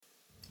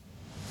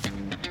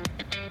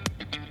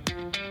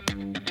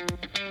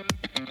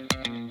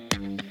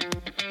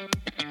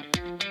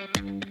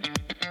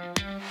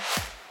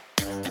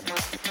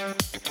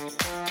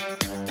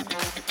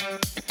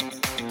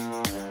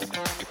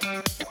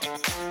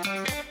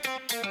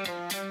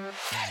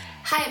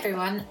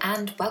everyone,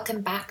 and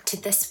welcome back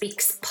to this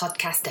week's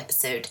podcast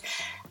episode.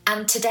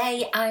 And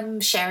today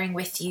I'm sharing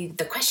with you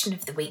the question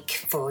of the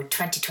week for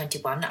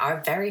 2021,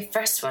 our very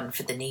first one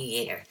for the new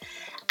year.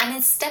 And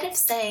instead of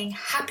saying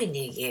Happy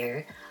New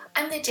Year,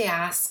 I'm going to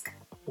ask,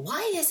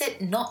 why is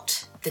it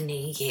not the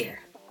new year?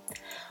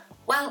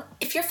 Well,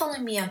 if you're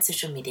following me on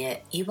social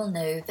media, you will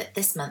know that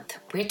this month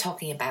we're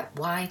talking about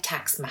why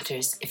tax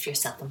matters if you're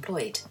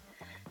self-employed.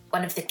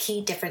 One of the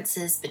key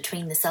differences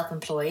between the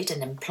self-employed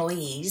and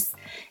employees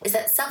is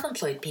that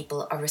self-employed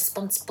people are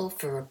responsible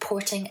for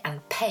reporting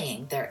and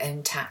paying their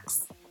own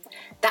tax.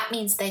 That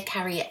means they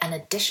carry an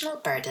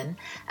additional burden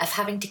of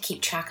having to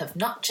keep track of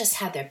not just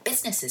how their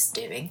business is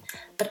doing,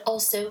 but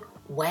also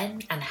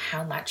when and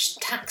how much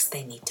tax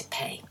they need to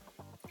pay.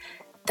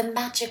 The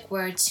magic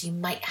words you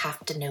might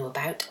have to know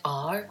about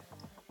are,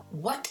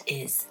 what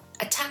is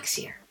a tax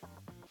year?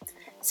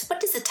 So what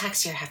does a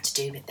tax year have to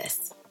do with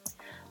this?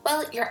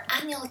 Well, your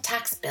annual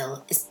tax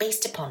bill is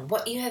based upon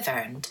what you have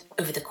earned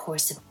over the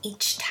course of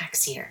each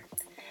tax year.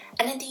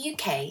 And in the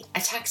UK,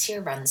 a tax year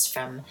runs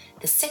from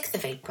the 6th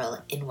of April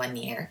in one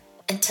year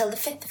until the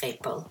 5th of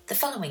April the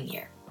following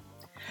year.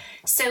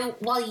 So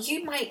while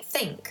you might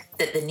think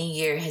that the new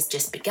year has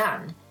just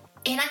begun,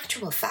 in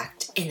actual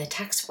fact, in the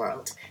tax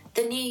world,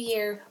 the new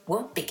year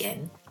won't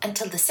begin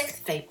until the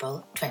 6th of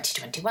April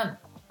 2021.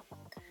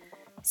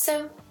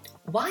 So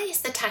why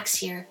is the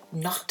tax year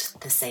not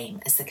the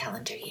same as the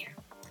calendar year?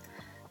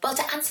 Well,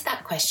 to answer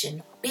that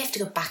question, we have to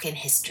go back in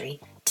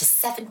history to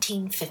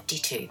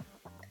 1752.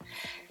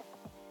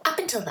 Up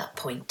until that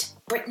point,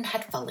 Britain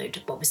had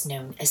followed what was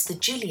known as the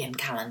Julian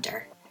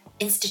calendar,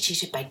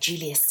 instituted by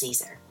Julius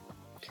Caesar.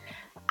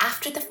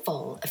 After the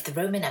fall of the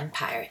Roman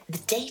Empire, the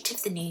date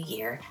of the new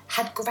year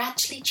had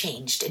gradually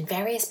changed in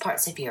various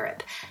parts of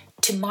Europe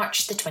to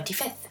March the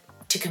 25th,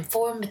 to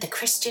conform with the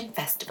Christian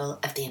festival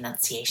of the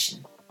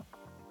Annunciation.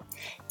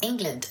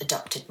 England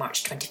adopted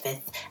March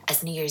 25th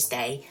as New Year's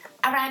Day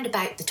around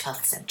about the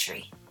 12th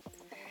century.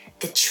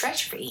 The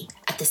Treasury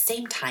at the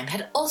same time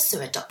had also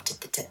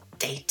adopted the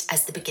date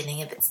as the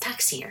beginning of its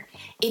tax year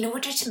in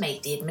order to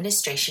make the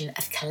administration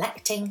of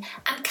collecting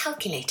and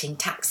calculating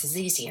taxes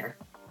easier.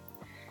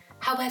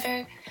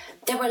 However,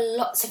 there were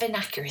lots of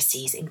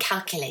inaccuracies in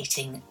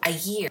calculating a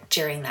year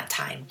during that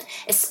time,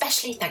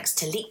 especially thanks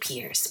to leap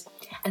years.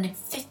 And in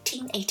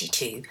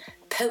 1582,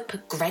 Pope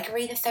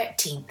Gregory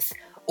XIII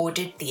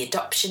ordered the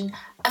adoption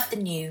of the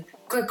new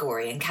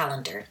Gregorian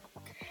calendar.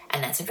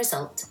 And as a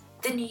result,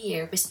 the new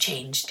year was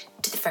changed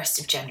to the 1st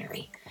of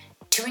January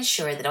to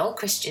ensure that all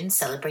Christians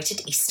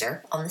celebrated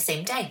Easter on the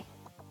same day.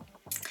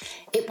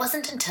 It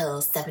wasn't until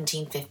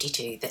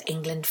 1752 that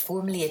England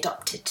formally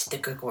adopted the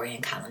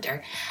Gregorian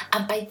calendar,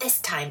 and by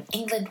this time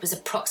England was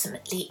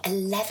approximately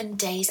 11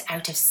 days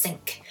out of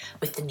sync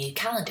with the new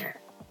calendar.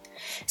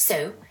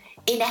 So,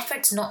 in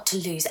efforts not to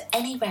lose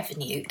any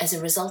revenue as a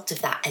result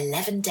of that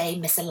 11-day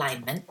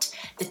misalignment,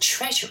 the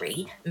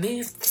Treasury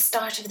moved the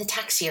start of the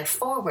tax year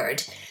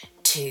forward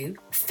to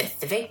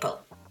 5th of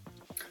April.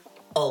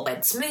 All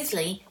went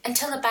smoothly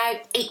until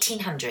about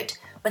 1800,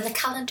 when the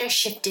calendar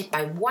shifted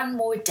by one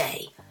more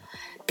day,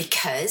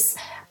 because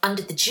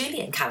under the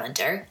Julian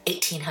calendar,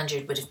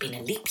 1800 would have been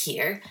a leap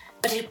year,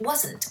 but it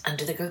wasn't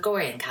under the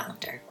Gregorian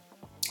calendar.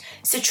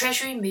 So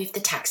Treasury moved the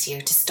tax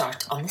year to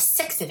start on the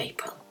 6th of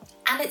April.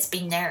 And it's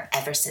been there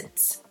ever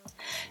since.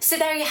 So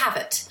there you have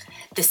it.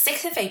 The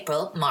 6th of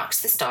April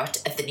marks the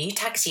start of the new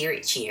tax year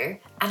each year,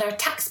 and our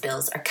tax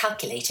bills are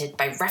calculated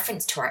by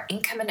reference to our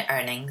income and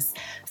earnings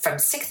from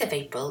 6th of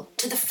April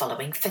to the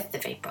following 5th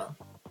of April.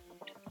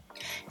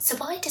 So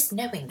why does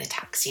knowing the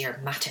tax year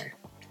matter?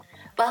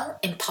 Well,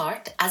 in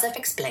part, as I've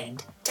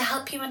explained, to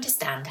help you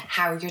understand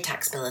how your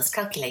tax bill is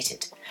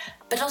calculated,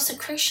 but also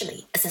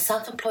crucially, as a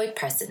self-employed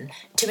person,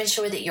 to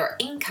ensure that your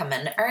income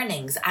and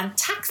earnings and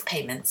tax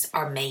payments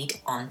are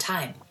made on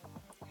time.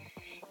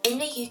 In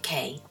the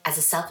UK, as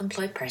a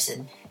self-employed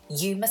person,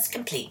 you must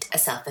complete a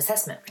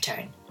self-assessment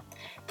return.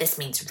 This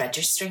means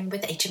registering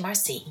with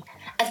HMRC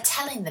and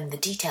telling them the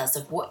details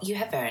of what you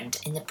have earned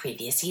in the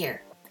previous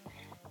year.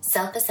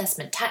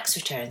 Self-assessment tax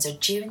returns are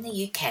due in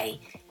the UK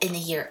in the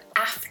year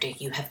after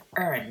you have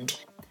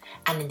earned,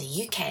 and in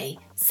the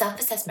UK,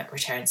 self-assessment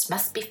returns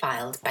must be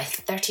filed by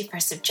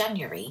 31st of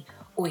January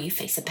or you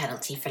face a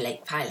penalty for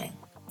late filing.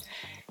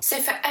 So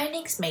for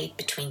earnings made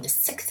between the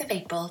 6th of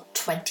April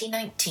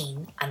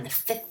 2019 and the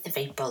 5th of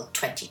April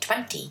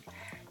 2020,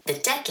 the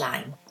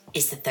deadline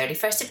is the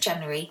 31st of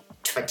January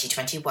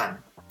 2021,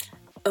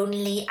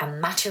 only a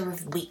matter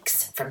of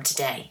weeks from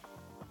today.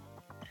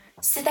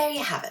 So there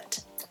you have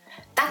it.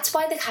 That's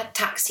why the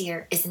tax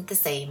year isn't the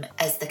same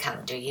as the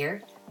calendar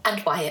year,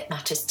 and why it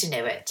matters to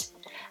know it,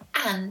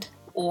 and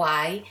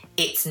why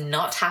it's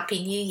not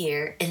Happy New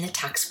Year in the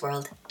tax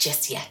world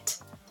just yet.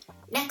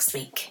 Next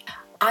week,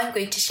 I'm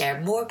going to share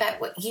more about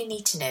what you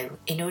need to know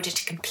in order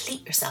to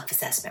complete your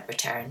self-assessment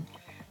return,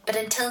 but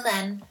until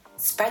then,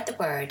 spread the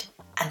word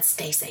and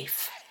stay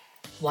safe.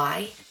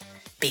 Why?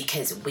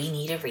 Because we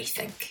need a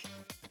rethink.